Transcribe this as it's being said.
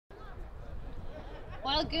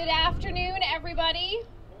Well, good afternoon, everybody,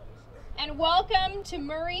 and welcome to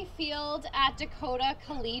Murray Field at Dakota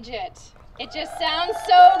Collegiate. It just sounds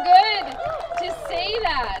so good to say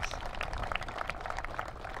that.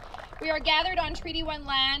 We are gathered on Treaty 1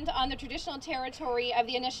 land on the traditional territory of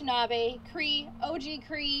the Anishinaabe, Cree, Oji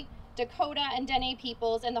Cree, Dakota, and Dene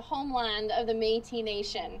peoples, and the homeland of the Métis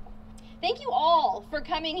Nation. Thank you all for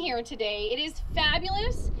coming here today. It is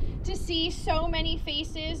fabulous to see so many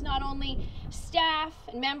faces, not only staff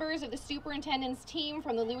and members of the superintendent's team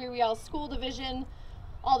from the Louis Riel School Division,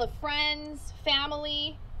 all the friends,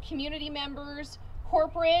 family, community members,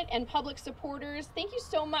 corporate and public supporters. Thank you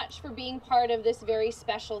so much for being part of this very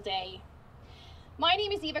special day. My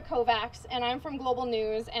name is Eva Kovacs, and I'm from Global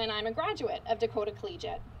News, and I'm a graduate of Dakota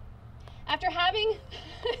Collegiate. After having,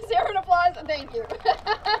 is there an applause? Thank you.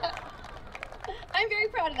 I'm very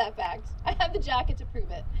proud of that fact. I have the jacket to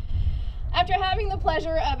prove it. After having the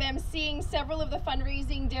pleasure of emceeing several of the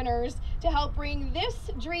fundraising dinners to help bring this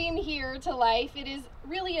dream here to life, it is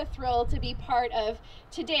really a thrill to be part of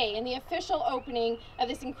today in the official opening of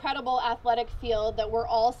this incredible athletic field that we're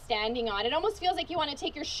all standing on. It almost feels like you want to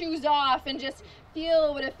take your shoes off and just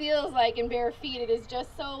feel what it feels like in bare feet. It is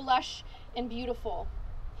just so lush and beautiful.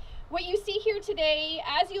 What you see here today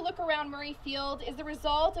as you look around Murray Field is the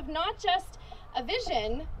result of not just a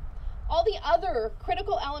vision, all the other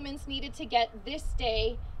critical elements needed to get this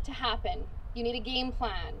day to happen. You need a game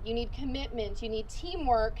plan, you need commitment, you need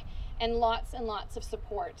teamwork, and lots of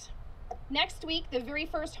support. Next week, the very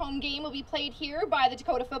first home game will be played here by the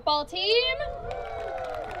Dakota football team.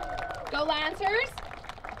 Go Lancers!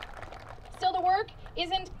 Still, the work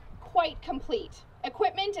isn't quite complete.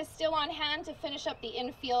 Equipment is still on hand to finish up the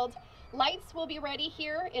infield. Lights will be ready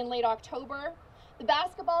here in late October. The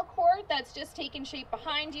basketball court that's just taken shape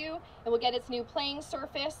behind you and will get its new playing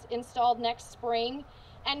surface installed next spring.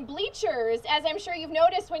 And bleachers, as I'm sure you've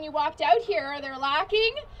noticed when you walked out here, they're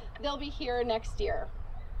lacking. They'll be here next year.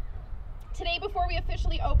 Today, before we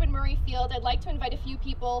officially open Murray Field, I'd like to invite a few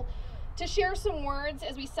people to share some words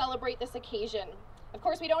as we celebrate this occasion. Of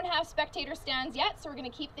course, we don't have spectator stands yet, so we're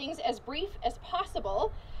going to keep things as brief as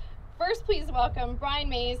possible. First, please welcome Brian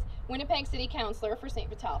Mays, Winnipeg City Councillor for St.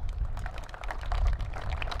 Vital.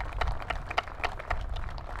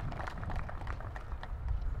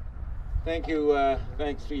 Thank you.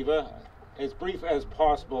 Thanks, Eva. As brief as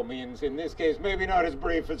possible means, in this case, maybe not as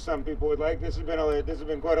brief as some people would like. This has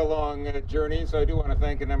been quite a long journey, so I do want to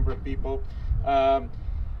thank a number of people.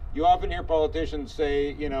 You often hear politicians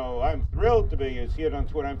say, you know, I'm thrilled to be, you see it on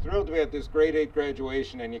Twitter, I'm thrilled to be at this grade 8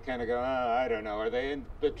 graduation, and you kind of go, I don't know, are they?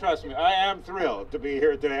 But trust me, I am thrilled to be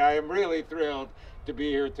here today. I am really thrilled to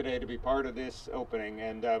be here today, to be part of this opening.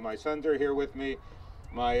 And my sons are here with me.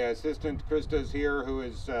 My assistant, Krista's here, who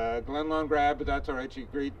is Glenlawn grad, but that's all right. She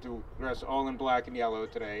agreed to dress all in black and yellow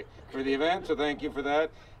today for the event, so thank you for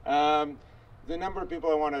that. The number of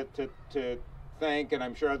people I wanted to thank, and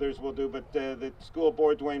I'm sure others will do, but the school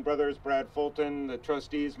board, Dwayne Brothers, Brad Fulton, the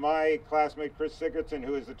trustees, my classmate, Chris Sigurdsson,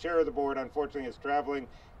 who is the chair of the board, unfortunately is traveling,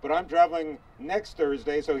 but I'm traveling next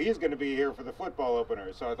Thursday, so he's going to be here for the football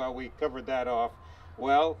opener, so I thought we covered that off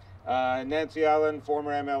well. Nancy Allen,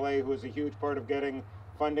 former MLA, who was a huge part of getting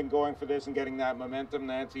funding going for this and getting that momentum.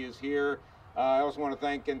 Nancy is here. I also want to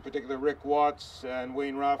thank in particular Rick Watts and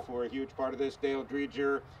Wayne Ruff, who are a huge part of this, Dale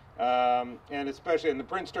Dreger, and especially, and the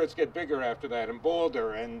print starts to get bigger after that, and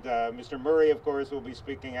bolder, and Mr. Murray, of course, will be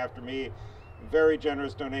speaking after me. Very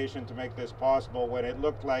generous donation to make this possible when it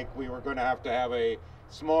looked like we were going to have a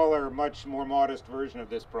smaller, much more modest version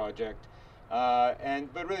of this project.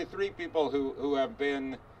 But really three people who have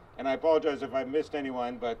been, and I apologize if I missed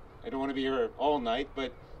anyone, but I don't want to be here all night,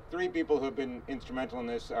 but three people who have been instrumental in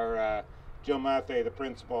this are Jill Mathey, the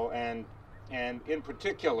principal, and in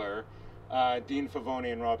particular, Dean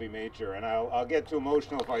Favoni and Robbie Major. And I'll get too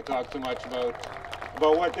emotional if I talk too much about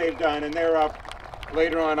what they've done, and they're up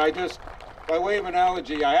later on. I just, by way of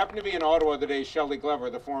analogy, I happened to be in Ottawa the day Shelley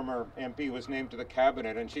Glover, the former MP, was named to the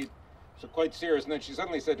cabinet, and she was quite serious, and then she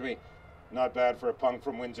suddenly said to me, "Not bad for a punk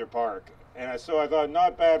from Windsor Park." And so I thought,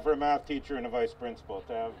 not bad for a math teacher and a vice principal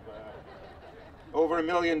to have over $1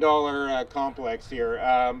 million complex here.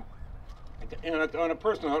 And on a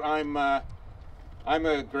personal note, I'm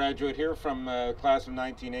a graduate here from class of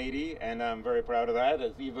 1980, and I'm very proud of that,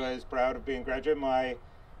 as Eva is proud of being a graduate. My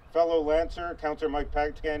fellow Lancer, Councillor Mike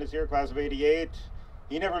Pagtagan, is here, class of 88.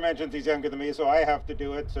 He never mentions he's younger than me, so I have to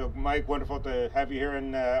do it. So Mike, wonderful to have you here.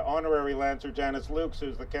 And honorary Lancer Janice Lukes,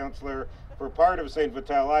 who's the councillor for part of St.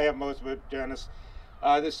 Vital. I have most of it, Janice.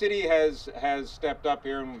 The city has stepped up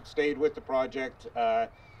here and stayed with the project.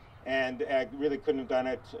 and I really couldn't have done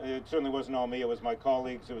it. It certainly wasn't all me. It was my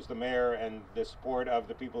colleagues, it was the mayor, and the support of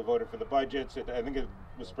the people who voted for the budgets. I think it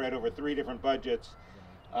was spread over 3 different budgets.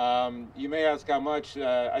 You may ask how much.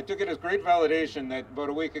 I took it as great validation that about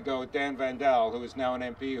a week ago, Dan Vandal, who is now an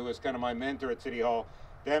MP, who was kind of my mentor at City Hall,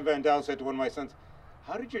 Dan Vandal said to one of my sons,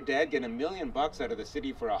 "How did your dad get $1 million out of the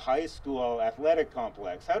city for a high school athletic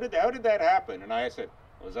complex? How did that happen?" And I said,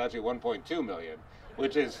 "Well, it was actually 1.2 million,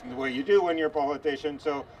 which is what you do when you're a politician."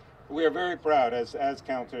 So we are very proud as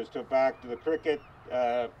councillors to back the cricket,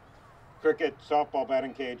 softball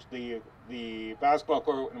batting cage, the basketball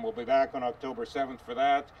court, and we'll be back on October 7th for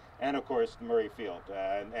that, and of course Murray Field,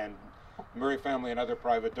 and Murray family and other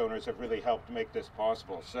private donors have really helped make this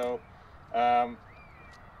possible. So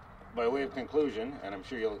by way of conclusion, and I'm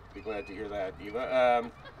sure you'll be glad to hear that, Eva,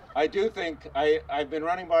 I do think I've been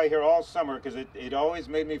running by here all summer because it always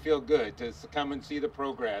made me feel good to come and see the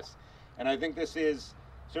progress, and I think this is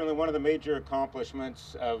certainly one of the major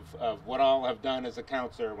accomplishments of what I'll have done as a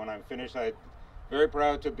councillor when I'm finished. I'm very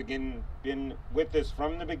proud to have been with this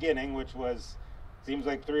from the beginning, which was, seems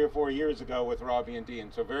like 3 or 4 years ago with Robbie and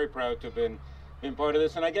Dean. So very proud to have been part of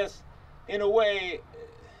this. And I guess, in a way,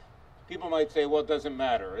 people might say, well, it doesn't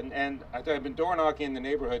matter. And I've been door knocking in the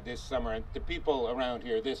neighborhood this summer, and to people around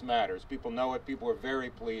here, this matters. People know it. People were very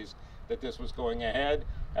pleased that this was going ahead.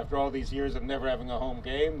 After all these years of never having a home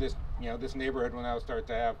game, this neighborhood will now start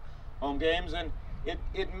to have home games, and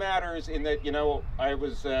it matters in that, I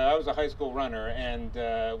was a high school runner, and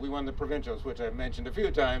we won the provincials, which I've mentioned a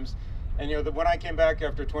few times. And when I came back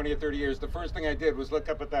after 20 or 30 years, the first thing I did was look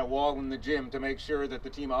up at that wall in the gym to make sure that the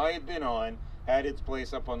team I had been on had its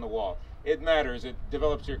place up on the wall. It matters. It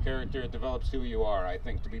develops your character. It develops who you are, I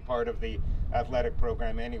think, to be part of the athletic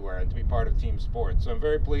program anywhere and to be part of team sports. So I'm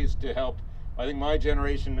very pleased to help. I think my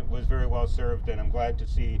generation was very well served, and I'm glad to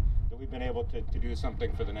see that we've been able to do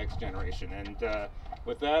something for the next generation. And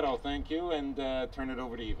with that, I'll thank you and turn it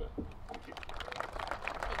over to Eva. Thank you.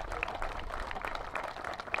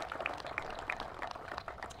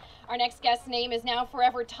 Our next guest's name is now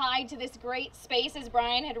forever tied to this great space, as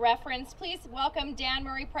Brian had referenced. Please welcome Dan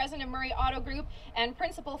Murray, President of Murray Auto Group and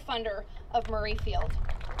Principal Funder of Murray Field.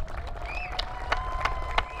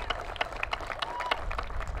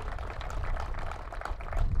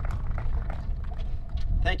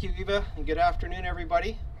 Thank you, Eva, and good afternoon,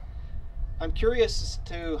 everybody. I'm curious as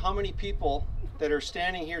to how many people that are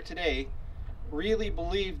standing here today really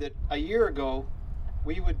believe that a year ago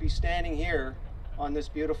we would be standing here on this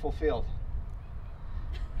beautiful field.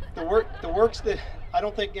 I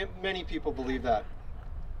don't think many people believe that.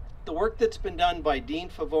 The work that's been done by Dean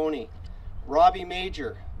Favoni, Robbie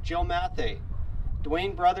Major, Jill Mathey,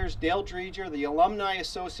 Dwayne Brothers, Dale Dreger, the Alumni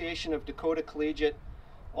Association of Dakota Collegiate,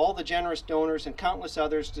 all the generous donors, and countless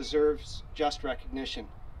others deserves just recognition.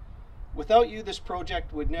 Without you, this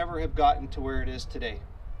project would never have gotten to where it is today.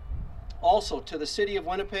 Also, to the City of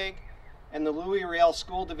Winnipeg and the Louis Riel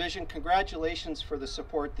School Division, congratulations for the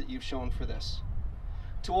support that you've shown for this.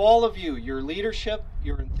 To all of you, your leadership,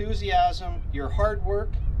 your enthusiasm, your hard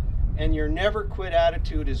work, and your never quit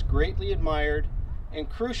attitude is greatly admired and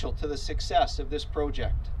crucial to the success of this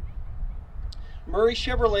project. Murray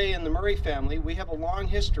Chevrolet and the Murray family, we have a long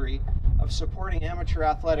history of supporting amateur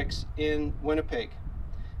athletics in Winnipeg,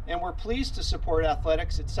 and we're pleased to support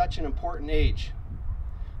athletics at such an important age.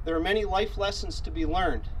 There are many life lessons to be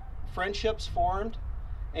learned, friendships formed,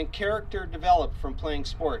 and character developed from playing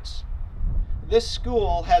sports. This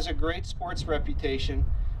school has a great sports reputation,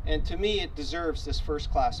 and to me it deserves this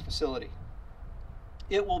first-class facility.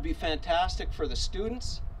 It will be fantastic for the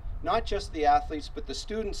students, not just the athletes, but the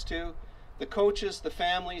students too, the coaches, the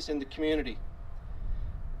families, and the community.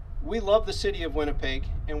 We love the City of Winnipeg,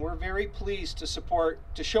 and we're very pleased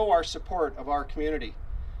to show our support of our community.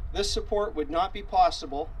 This support would not be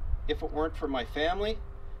possible if it weren't for my family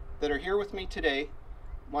that are here with me today,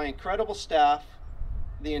 my incredible staff,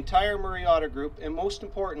 the entire Murray Auto Group, and most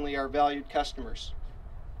importantly, our valued customers.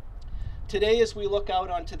 Today, as we look out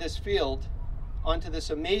onto this field, onto this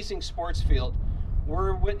amazing sports field,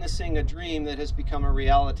 we're witnessing a dream that has become a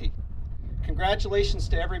reality. Congratulations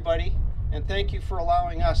to everybody, and thank you for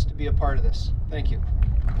allowing us to be a part of this. Thank you.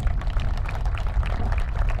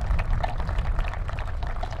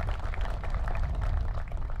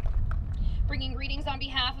 Bringing greetings on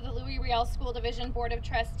behalf of the Louis Riel School Division Board of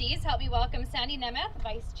Trustees, help me welcome Sandy Nemeth,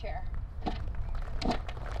 Vice Chair.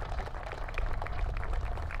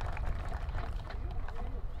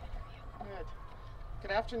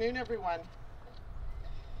 Good afternoon, everyone.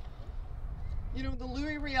 You know, the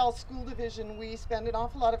Louis Riel School Division, we spend an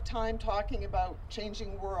awful lot of time talking about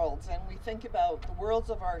changing worlds, and we think about the worlds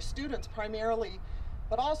of our students primarily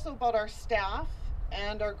but also about our staff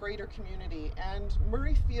and our greater community. And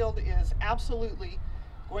Murray Field is absolutely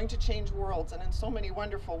going to change worlds, and in so many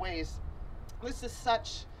wonderful ways. This is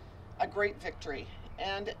such a great victory,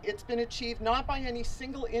 and it's been achieved not by any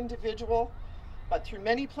single individual, but through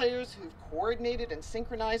many players who've coordinated and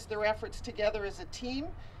synchronized their efforts together as a team,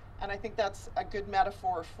 and I think that's a good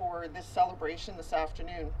metaphor for this celebration this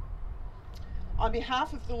afternoon. On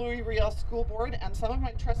behalf of the Louis Riel School Board, and some of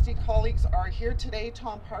my trustee colleagues are here today: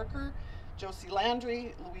 Tom Parker, Josie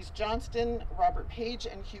Landry, Louise Johnston, Robert Page,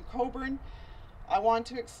 and Hugh Coburn. I want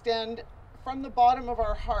to extend from the bottom of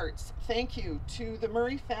our hearts thank you to the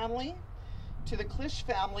Murray family, to the Klisch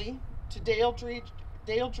family, to Dale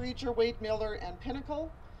Dreger, Wade Miller, and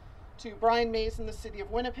Pinnacle, to Brian Mays in the city of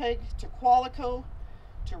Winnipeg, to Qualico,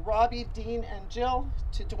 to Robbie, Dean, and Jill,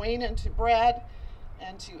 to Dwayne and to Brad,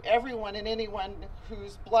 and to everyone and anyone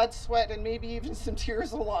whose blood, sweat, and maybe even some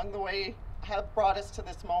tears along the way have brought us to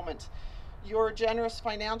this moment. Your generous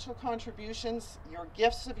financial contributions, your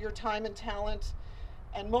gifts of your time and talent,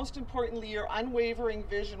 and most importantly, your unwavering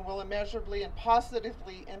vision will immeasurably and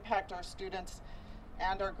positively impact our students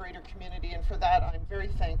and our greater community, and for that I'm very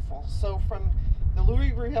thankful. So from the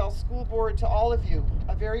Louis Riel School Board to all of you,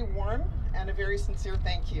 a very warm and a very sincere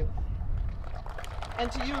thank you.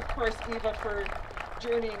 And to you, of course, Eva, for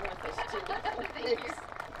journeying with us too. Thank you.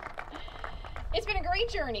 It's been a great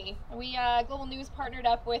journey. We, Global News, partnered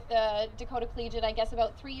up with Dakota Collegiate, I guess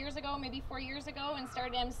about 3 years ago, maybe 4 years ago, and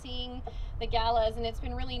started emceeing the galas, and it's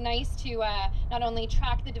been really nice to not only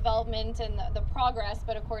track the development and the progress,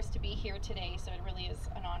 but of course to be here today, so it really is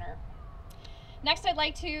an honor. Next, I'd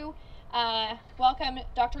like to welcome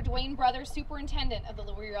Dr. Dwayne Brothers, Superintendent of the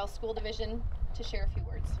Louis Riel School Division, to share a few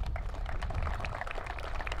words.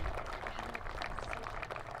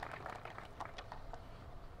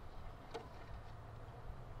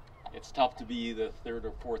 It's tough to be the third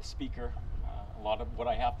or fourth speaker. A lot of what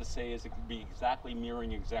I have to say is it could be exactly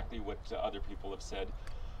mirroring exactly what other people have said.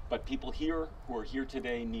 But people here who are here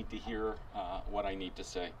today need to hear what I need to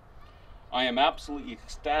say. I am absolutely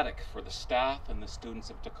ecstatic for the staff and the students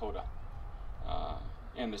of Dakota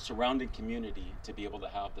and the surrounding community to be able to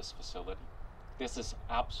have this facility. This is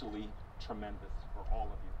absolutely tremendous for all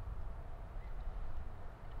of you.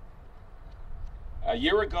 A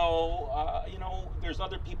year ago, you know, there's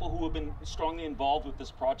other people who have been strongly involved with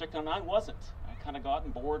this project, and I wasn't. I kind of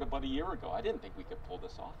gotten bored about a year ago. I didn't think we could pull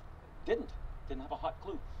this off. Didn't have a hot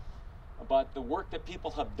clue. But the work that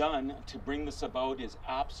people have done to bring this about is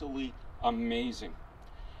absolutely amazing.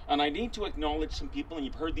 And I need to acknowledge some people, and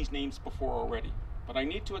you've heard these names before already, but I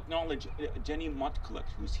need to acknowledge Jenny Mutkulik,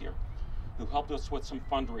 who's here, who helped us with some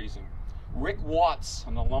fundraising. Rick Watts,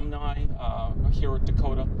 an alumni here at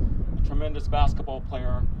Dakota, a tremendous basketball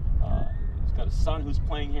player. He's got a son who's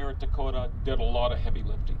playing here at Dakota, did a lot of heavy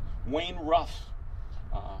lifting. Wayne Ruff,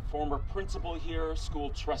 former principal here, school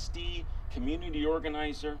trustee, community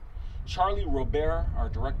organizer. Charlie Robert, our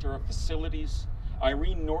director of facilities.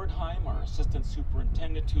 Irene Nordheim, our assistant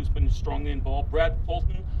superintendent, who's been strongly involved. Brad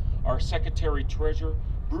Fulton, our secretary treasurer.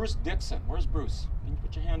 Bruce Dixon, where's Bruce? Can you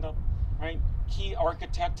put your hand up? Right, key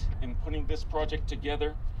architect in putting this project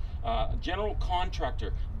together. General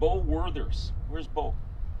contractor, Bo Werthers. Where's Bo?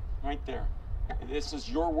 Right there. This is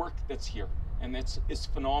your work that's here, and it's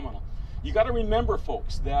phenomenal. You got to remember,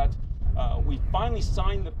 folks, that we finally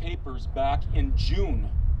signed the papers back in June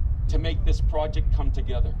to make this project come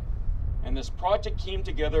together. And this project came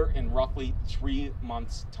together in roughly 3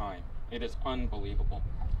 months' time. It is unbelievable.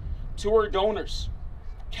 To our donors,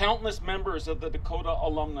 countless members of the Dakota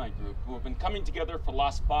Alumni Group who have been coming together for the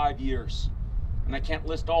last 5 years. And I can't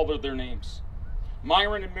list all of their names.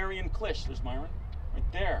 Myron and Marion Klisch, there's Myron,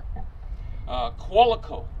 right there.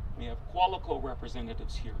 Qualico, we have Qualico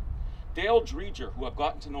representatives here. Dale Dreger, who I've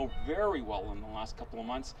gotten to know very well in the last couple of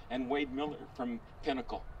months, and Wade Miller from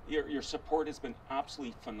Pinnacle. Your support has been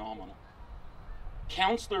absolutely phenomenal.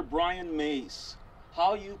 Councillor Brian Mays,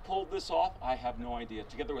 how you pulled this off, I have no idea.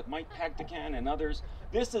 Together with Mike Pagdacan and others,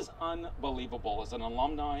 this is unbelievable. As an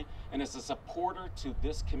alumni and as a supporter to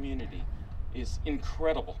this community is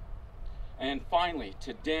incredible. And finally,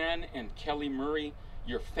 to Dan and Kelly Murray,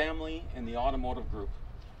 your family and the automotive group.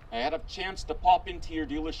 I had a chance to pop into your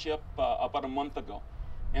dealership about a month ago,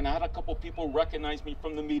 and I had a couple people recognize me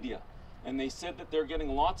from the media, and they said that they're getting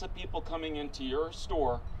lots of people coming into your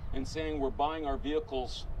store and saying we're buying our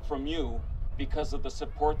vehicles from you because of the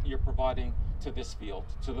support that you're providing to this field,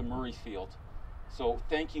 to the Murray field. So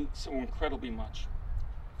thank you so incredibly much.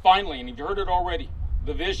 Finally, and you've heard it already,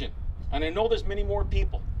 the vision. And I know there's many more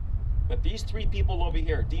people, but these three people over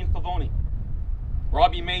here, Dean Favoni,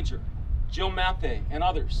 Robbie Major, Jill Mathey, and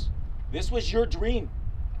others, this was your dream.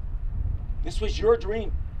 This was your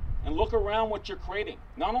dream. And look around what you're creating,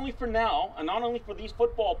 not only for now, and not only for these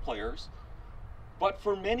football players, but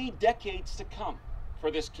for many decades to come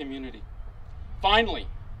for this community. Finally,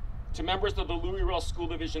 to members of the Louisville School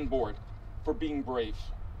Division Board, for being brave.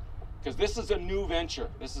 Because this is a new venture.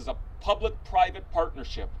 This is a public-private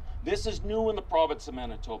partnership. This is new in the province of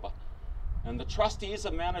Manitoba. And the trustees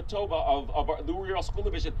of Manitoba, of our Louisville School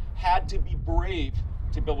Division, had to be brave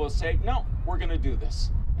to be able to say, no, we're going to do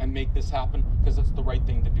this and make this happen because it's the right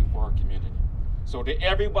thing to do for our community. So to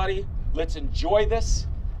everybody, let's enjoy this.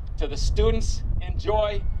 To the students,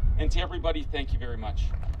 enjoy. And to everybody, thank you very much.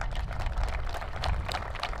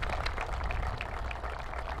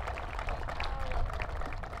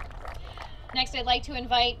 Next, I'd like to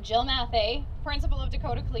invite Jill Mathey, principal of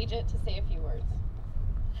Dakota Collegiate, to say a few words.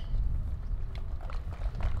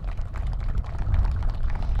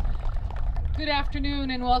 Good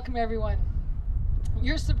afternoon and welcome everyone.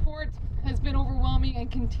 Your support has been overwhelming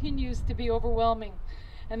and continues to be overwhelming.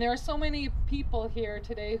 And there are so many people here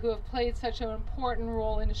today who have played such an important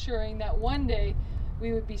role in ensuring that one day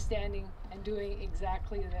we would be standing and doing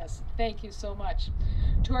exactly this. Thank you so much.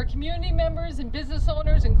 To our community members and business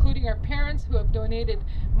owners, including our parents who have donated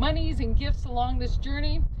monies and gifts along this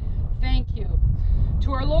journey, thank you.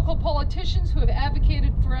 To our local politicians who have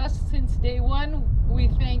advocated for us since day one, we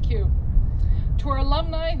thank you. To our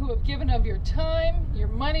alumni who have given of your time, your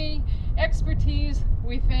money, expertise,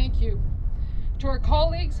 we thank you. To our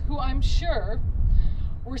colleagues who I'm sure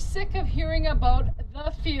were sick of hearing about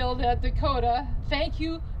the field at Dakota, thank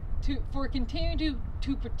you for continuing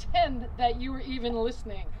to pretend that you were even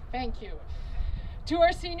listening. Thank you. To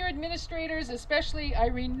our senior administrators, especially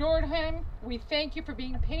Irene Nordheim, we thank you for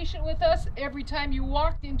being patient with us every time you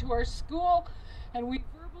walked into our school and we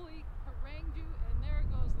verbally harangued you, and there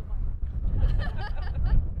goes the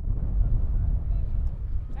mic.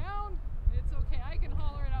 Sound? It's okay, I can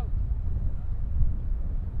holler it out.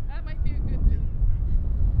 That might be a good thing.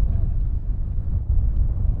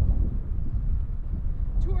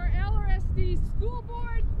 To our LRSD school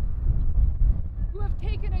board, who have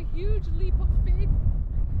taken a huge leap of faith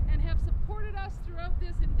and have supported us throughout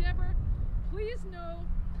this endeavor, please know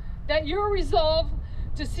that your resolve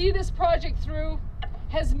to see this project through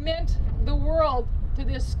has meant the world to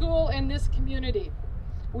this school and this community.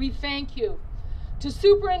 We thank you. To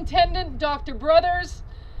Superintendent Dr. Brothers,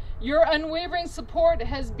 your unwavering support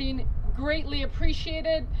has been greatly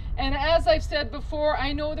appreciated, and as I've said before,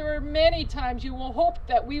 I know there are many times you will hope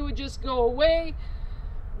that we would just go away,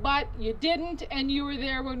 but you didn't, and you were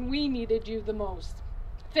there when we needed you the most.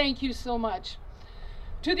 Thank you so much.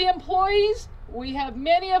 To the employees, we have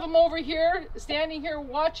many of them over here, standing here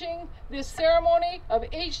watching this ceremony of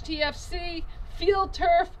HTFC, Field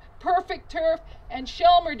Turf, Perfect Turf, and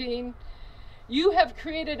Shelmerdine. You have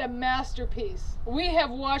created a masterpiece. We have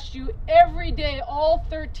watched you every day, all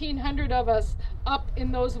 1,300 of us, up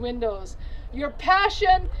in those windows. Your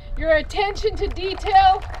passion, your attention to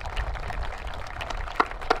detail,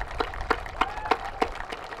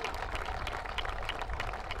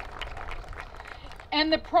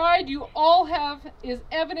 and the pride you all have is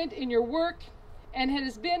evident in your work, and it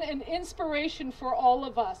has been an inspiration for all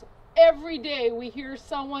of us. Every day we hear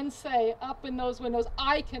someone say up in those windows,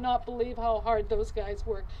 I cannot believe how hard those guys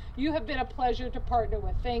work. You have been a pleasure to partner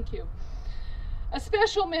with. Thank you. A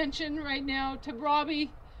special mention right now to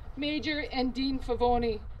Robbie Major and Dean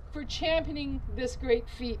Favoni for championing this great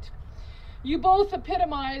feat. You both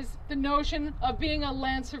epitomize the notion of being a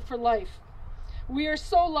Lancer for life. We are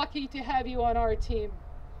so lucky to have you on our team.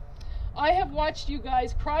 I have watched you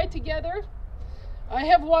guys cry together. I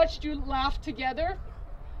have watched you laugh together.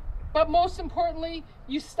 But most importantly,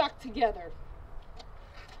 you stuck together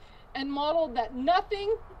and modeled that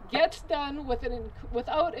nothing gets done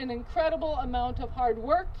without an incredible amount of hard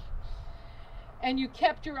work, and you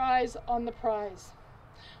kept your eyes on the prize.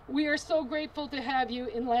 We are so grateful to have you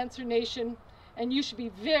in Lancer Nation, and you should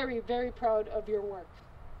be very, very proud of your work.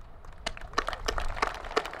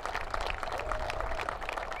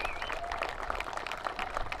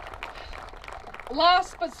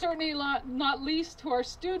 Last but certainly not least, to our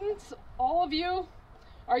students, all of you,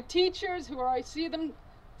 our teachers I see them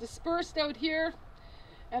dispersed out here,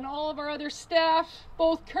 and all of our other staff,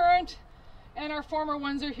 both current and our former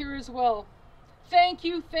ones are here as well. Thank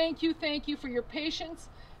you, thank you, thank you for your patience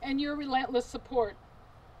and your relentless support.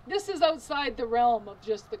 This is outside the realm of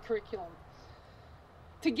just the curriculum.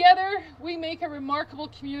 Together, we make a remarkable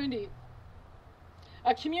community.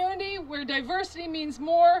 A community where diversity means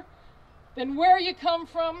more than where you come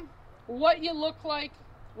from, what you look like,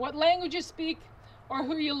 what language you speak, or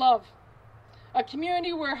who you love. A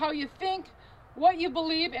community where how you think, what you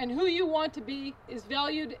believe and who you want to be is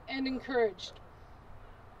valued and encouraged.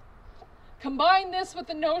 Combine this with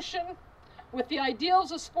the notion, with the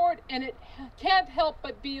ideals of sport, and it can't help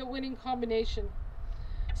but be a winning combination.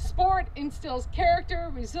 Sport instills character,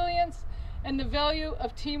 resilience, and the value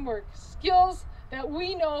of teamwork, skills that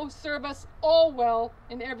we know serve us all well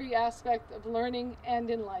in every aspect of learning and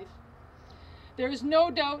in life. There is no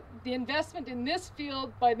doubt the investment in this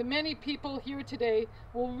field by the many people here today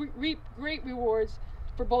will reap great rewards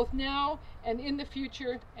for both now and in the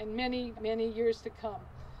future and many, many years to come.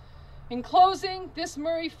 In closing, this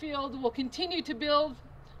Murray Field will continue to build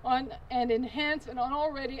on and enhance an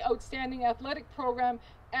already outstanding athletic program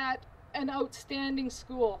at an outstanding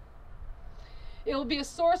school. It will be a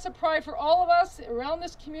source of pride for all of us around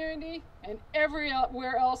this community and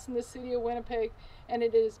everywhere else in the city of Winnipeg, and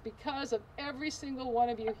it is because of every single one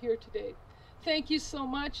of you here today. Thank you so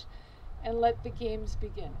much, and let the games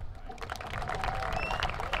begin.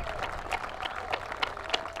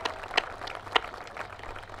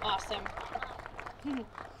 Awesome.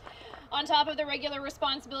 On top of the regular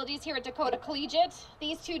responsibilities here at Dakota Collegiate,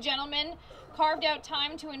 these two gentlemen carved out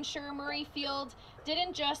time to ensure Murray Field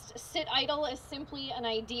didn't just sit idle as simply an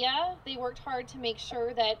idea. They worked hard to make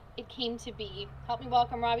sure that it came to be. Help me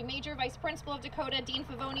welcome Robbie Major, Vice Principal of Dakota, Dean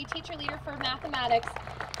Favoni, Teacher Leader for Mathematics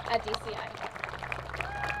at DCI.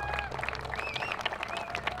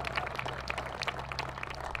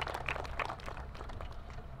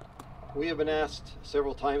 We have been asked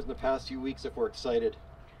several times in the past few weeks if we're excited.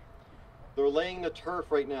 They're laying the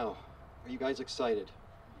turf right now. Are you guys excited?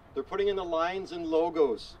 They're putting in the lines and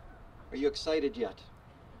logos. Are you excited yet?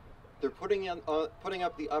 They're putting up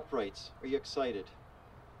the uprights. Are you excited?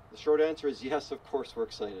 The short answer is yes, of course we're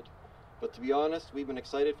excited. But to be honest, we've been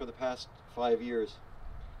excited for the past 5 years.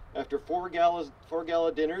 After four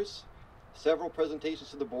gala dinners, several presentations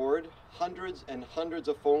to the board, hundreds and hundreds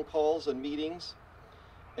of phone calls and meetings,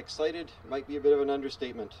 excited might be a bit of an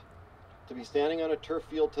understatement. To be standing on a turf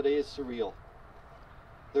field today is surreal.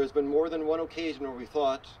 There's been more than one occasion where we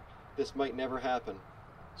thought this might never happen.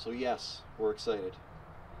 So yes, we're excited.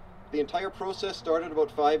 The entire process started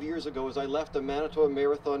about 5 years ago as I left a Manitoba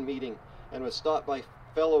Marathon meeting and was stopped by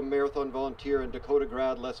fellow marathon volunteer and Dakota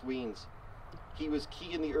grad Les Weens. He was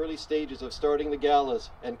key in the early stages of starting the galas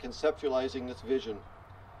and conceptualizing this vision.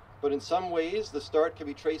 But in some ways, the start can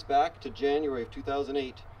be traced back to January of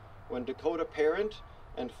 2008, when Dakota parent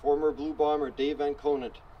and former Blue Bomber Dave Van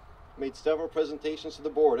Conant made several presentations to the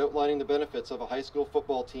board outlining the benefits of a high school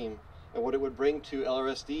football team and what it would bring to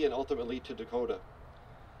LRSD and ultimately to Dakota.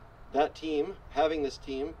 That team, having this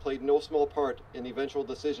team, played no small part in the eventual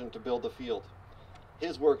decision to build the field.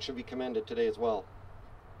 His work should be commended today as well.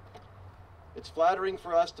 It's flattering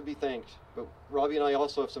for us to be thanked, but Robbie and I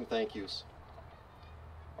also have some thank yous.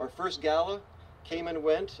 Our first gala came and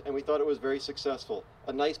went, and we thought it was very successful.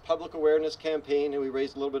 A nice public awareness campaign, and we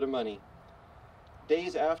raised a little bit of money.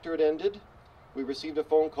 Days after it ended, we received a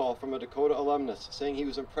phone call from a Dakota alumnus saying he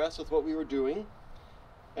was impressed with what we were doing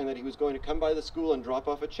and that he was going to come by the school and drop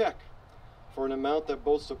off a check for an amount that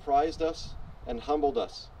both surprised us and humbled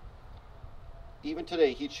us. Even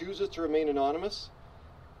today, he chooses to remain anonymous,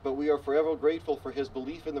 but we are forever grateful for his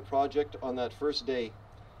belief in the project on that first day.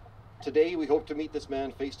 Today, we hope to meet this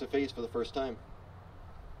man face to face for the first time.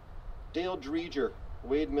 Dale Dreger,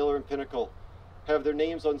 Wade Miller, and Pinnacle have their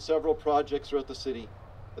names on several projects throughout the city.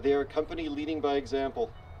 They are a company leading by example.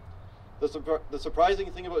 The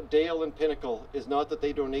surprising thing about Dale and Pinnacle is not that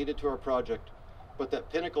they donated to our project, but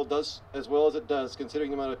that Pinnacle does as well as it does, considering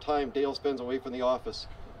the amount of time Dale spends away from the office.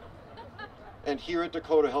 And here at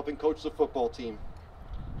Dakota, helping coach the football team.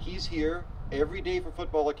 He's here every day for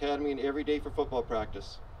football academy and every day for football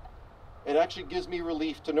practice. It actually gives me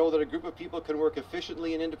relief to know that a group of people can work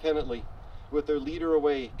efficiently and independently with their leader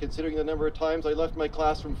away, considering the number of times I left my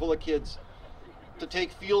classroom full of kids to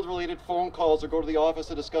take field-related phone calls or go to the office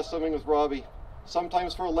to discuss something with Robbie,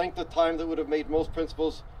 sometimes for a length of time that would have made most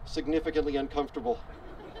principals significantly uncomfortable.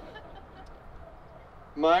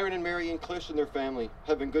 Myron and Marianne Clish and their family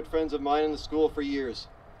have been good friends of mine in the school for years.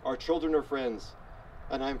 Our children are friends,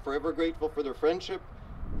 and I'm forever grateful for their friendship,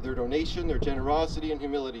 their donation, their generosity, and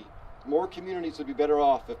humility. More communities would be better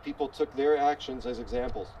off if people took their actions as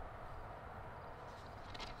examples.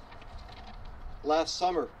 Last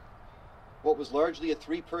summer, what was largely a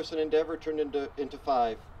 3-person endeavor turned into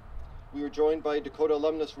 5. We were joined by Dakota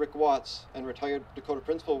alumnus Rick Watts and retired Dakota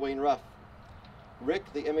principal Wayne Ruff.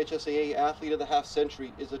 Rick, the MHSAA athlete of the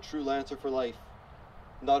half-century, is a true Lancer for life.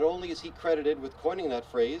 Not only is he credited with coining that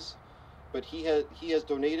phrase, but he has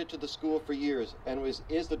donated to the school for years and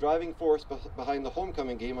is the driving force behind the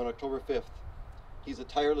homecoming game on October 5th. He's a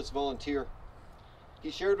tireless volunteer. He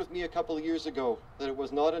shared with me a couple of years ago that it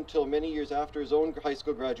was not until many years after his own high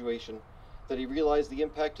school graduation that he realized the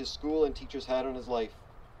impact his school and teachers had on his life.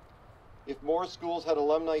 If more schools had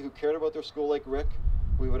alumni who cared about their school like Rick,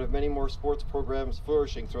 we would have many more sports programs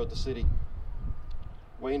flourishing throughout the city.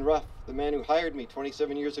 Wayne Ruff, the man who hired me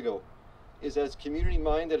 27 years ago, is as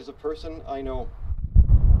community-minded as a person I know.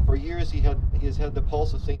 For years he has had the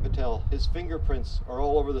pulse of St. Vital. His fingerprints are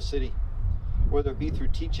all over the city, whether it be through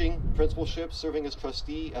teaching, principalship, serving as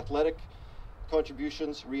trustee, athletic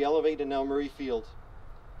contributions, Re-Elevate, and now Murray Field.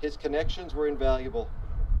 His connections were invaluable.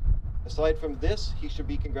 Aside from this, he should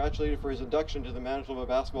be congratulated for his induction to the Manitoba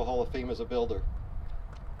Basketball Hall of Fame as a builder.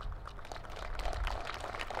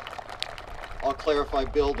 I'll clarify,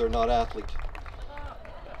 builder, not athlete.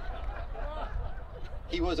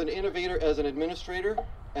 He was an innovator as an administrator,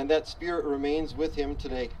 and that spirit remains with him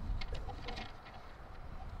today.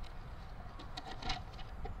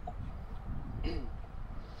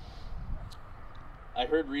 I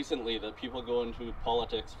heard recently that people go into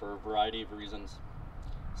politics for a variety of reasons.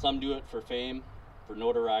 Some do it for fame, for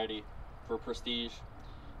notoriety, for prestige,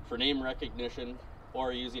 for name recognition,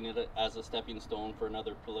 or using it as a stepping stone for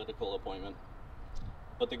another political appointment.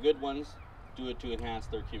 But the good ones do it to enhance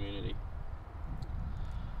their community,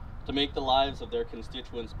 to make the lives of their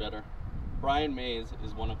constituents better. Brian Mays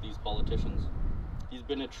is one of these politicians. He's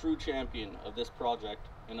been a true champion of this project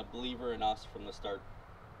and a believer in us from the start.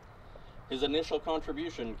 His initial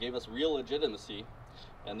contribution gave us real legitimacy,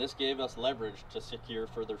 and this gave us leverage to secure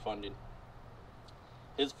further funding.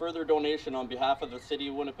 His further donation on behalf of the City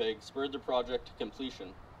of Winnipeg spurred the project to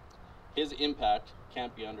completion. His impact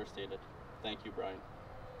can't be understated. Thank you, Brian.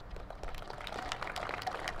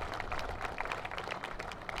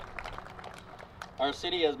 Our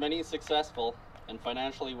city has many successful and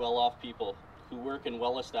financially well-off people who work in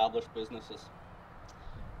well-established businesses.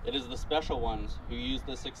 It is the special ones who use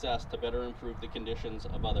this success to better improve the conditions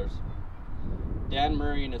of others. Dan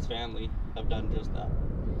Murray and his family have done just that.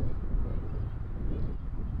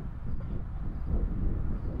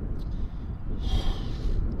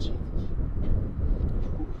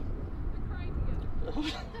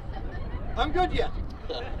 I'm good yet.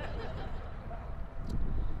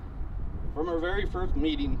 From our very first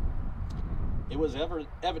meeting, it was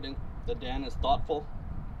evident that Dan is thoughtful,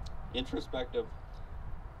 introspective,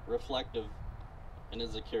 reflective, and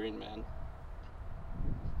is a caring man.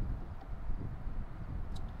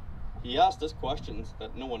 He asked us questions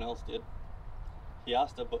that no one else did. He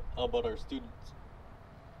asked about our students.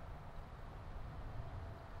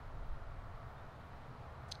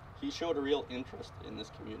 He showed a real interest in this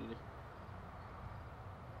community.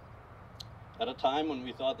 At a time when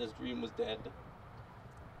we thought this dream was dead,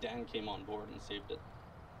 Dan came on board and saved it.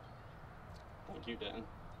 Thank you, Dan.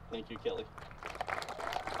 Thank you, Kelly.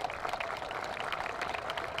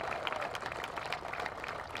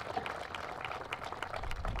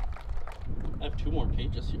 I have 2 more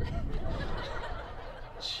pages here.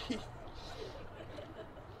 Gee.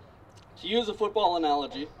 To use a football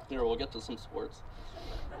analogy, here we'll get to some sports.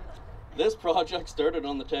 This project started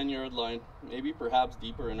on the 10-yard line, maybe perhaps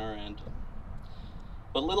deeper in our end.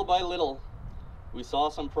 But little by little, we saw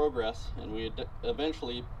some progress and we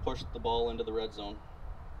eventually pushed the ball into the red zone.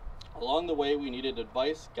 Along the way, we needed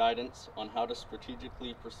advice, guidance on how to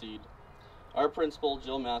strategically proceed. Our principal,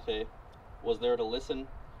 Jill Mathey, was there to listen,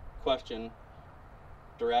 question,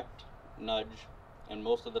 direct, nudge, and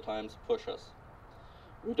most of the times push us.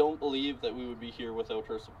 We don't believe that we would be here without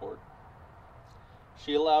her support.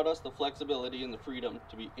 She allowed us the flexibility and the freedom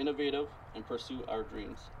to be innovative and pursue our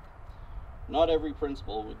dreams. Not every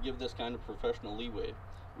principal would give this kind of professional leeway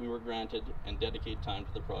we were granted and dedicate time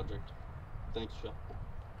to the project. Thanks, Jill.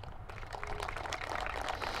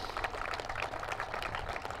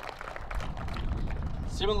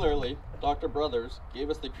 Similarly, Dr. Brothers gave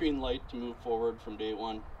us the green light to move forward from day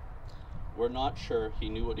one. We're not sure he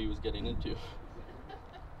knew what he was getting into.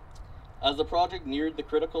 As the project neared the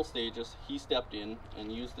critical stages, he stepped in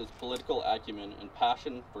and used his political acumen and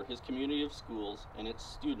passion for his community of schools and its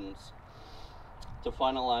students to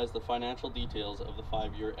finalize the financial details of the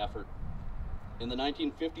 5-year effort. In the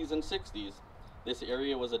 1950s and 60s, this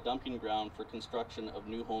area was a dumping ground for construction of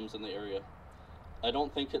new homes in the area. I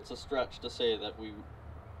don't think it's a stretch to say that we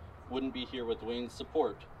wouldn't be here with Wayne's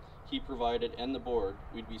support he provided and the board.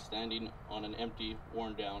 We'd be standing on an empty,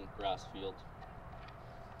 worn-down grass field.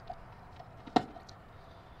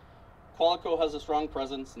 Qualico has a strong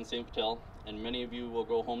presence in St. Vital, and many of you will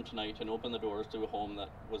go home tonight and open the doors to a home that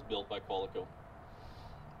was built by Qualico.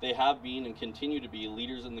 They have been and continue to be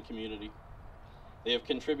leaders in the community. They have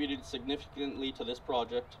contributed significantly to this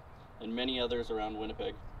project and many others around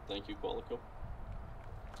Winnipeg. Thank you, Qualico.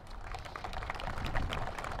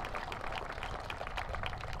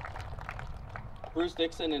 Bruce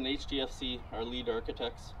Dixon and HDFC are lead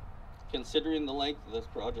architects. Considering the length of this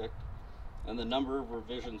project and the number of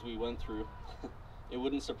revisions we went through, it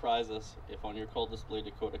wouldn't surprise us if on your call display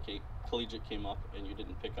Dakota Collegiate came up and you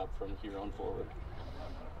didn't pick up from here on forward.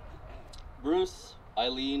 Bruce,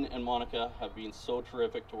 Eileen, and Monica have been so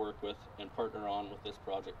terrific to work with and partner on with this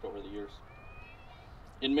project over the years.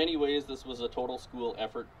 In many ways, this was a total school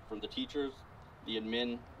effort from the teachers, the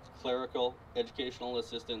admin, clerical, educational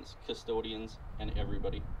assistants, custodians, and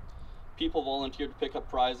everybody. People volunteered to pick up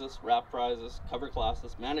prizes, wrap prizes, cover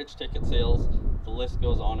classes, manage ticket sales. The list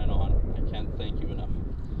goes on and on. I can't thank you enough.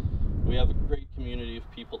 We have a great community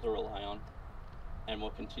of people to rely on, and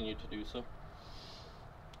will continue to do so.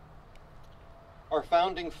 Our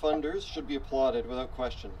founding funders should be applauded without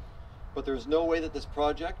question, but there is no way that this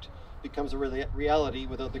project becomes a reality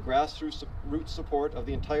without the grassroots support of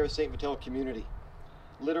the entire St. Vital community.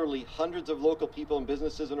 Literally hundreds of local people and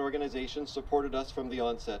businesses and organizations supported us from the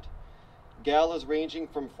onset. Galas ranging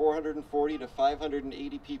from 440 to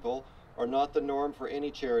 580 people are not the norm for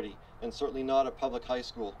any charity, and certainly not a public high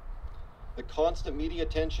school. The constant media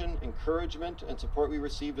attention, encouragement, and support we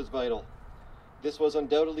received is vital. This was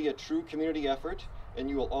undoubtedly a true community effort, and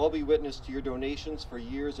you will all be witness to your donations for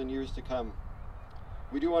years and years to come.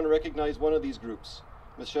 We do want to recognize one of these groups.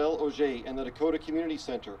 Michelle Auger and the Dakota Community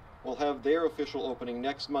Center will have their official opening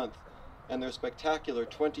next month, and their spectacular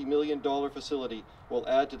 $20 million facility will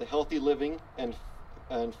add to the healthy living and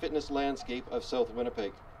fitness landscape of South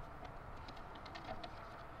Winnipeg.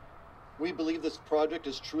 We believe this project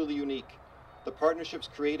is truly unique. The partnerships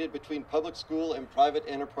created between public school and private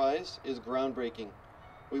enterprise is groundbreaking.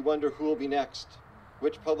 We wonder who will be next,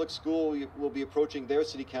 which public school will be approaching their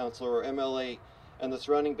city councilor or MLA and the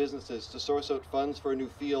surrounding businesses to source out funds for a new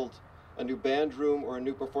field, a new band room, or a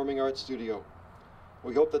new performing arts studio.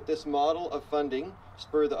 We hope that this model of funding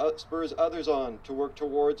spurs others on to work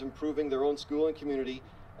towards improving their own school and community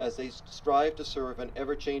as they strive to serve an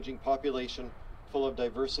ever-changing population full of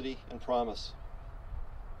diversity and promise.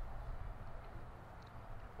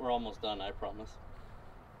 We're almost done, I promise.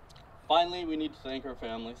 Finally, we need to thank our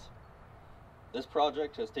families. This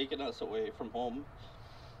project has taken us away from home.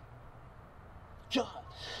 God!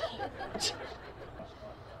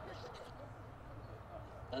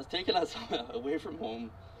 Has taken us away from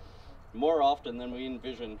home more often than we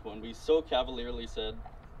envisioned when we so cavalierly said,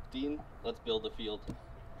 "Dean, let's build a field."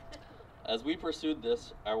 As we pursued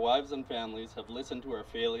this, our wives and families have listened to our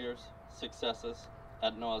failures, successes,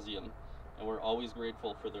 ad nauseum, and we're always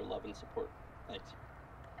grateful for their love and support. Thanks.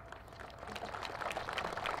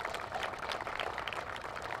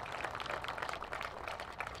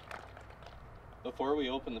 Before we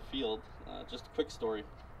open the field, just a quick story.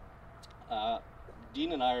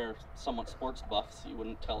 Dean and I are somewhat sports buffs. You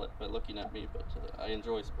wouldn't tell it by looking at me, but I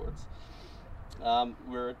enjoy sports.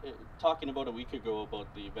 We were talking about a week ago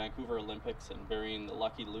about the Vancouver Olympics and burying the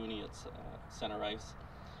Lucky Looney at center ice.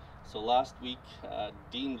 So last week,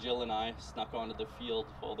 Dean, Jill, and I snuck onto the field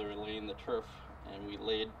while they were laying the turf, and we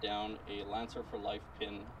laid down a Lancer for Life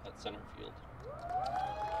pin at center field.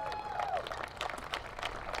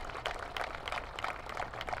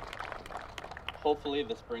 Hopefully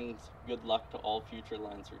this brings good luck to all future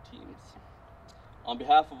Lancer teams. On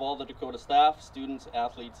behalf of all the Dakota staff, students,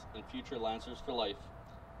 athletes, and future Lancers for Life,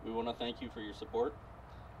 we want to thank you for your support,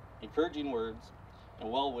 encouraging words, and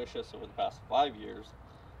well wishes over the past 5 years,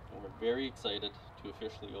 and we're very excited to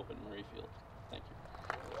officially open Murray Field.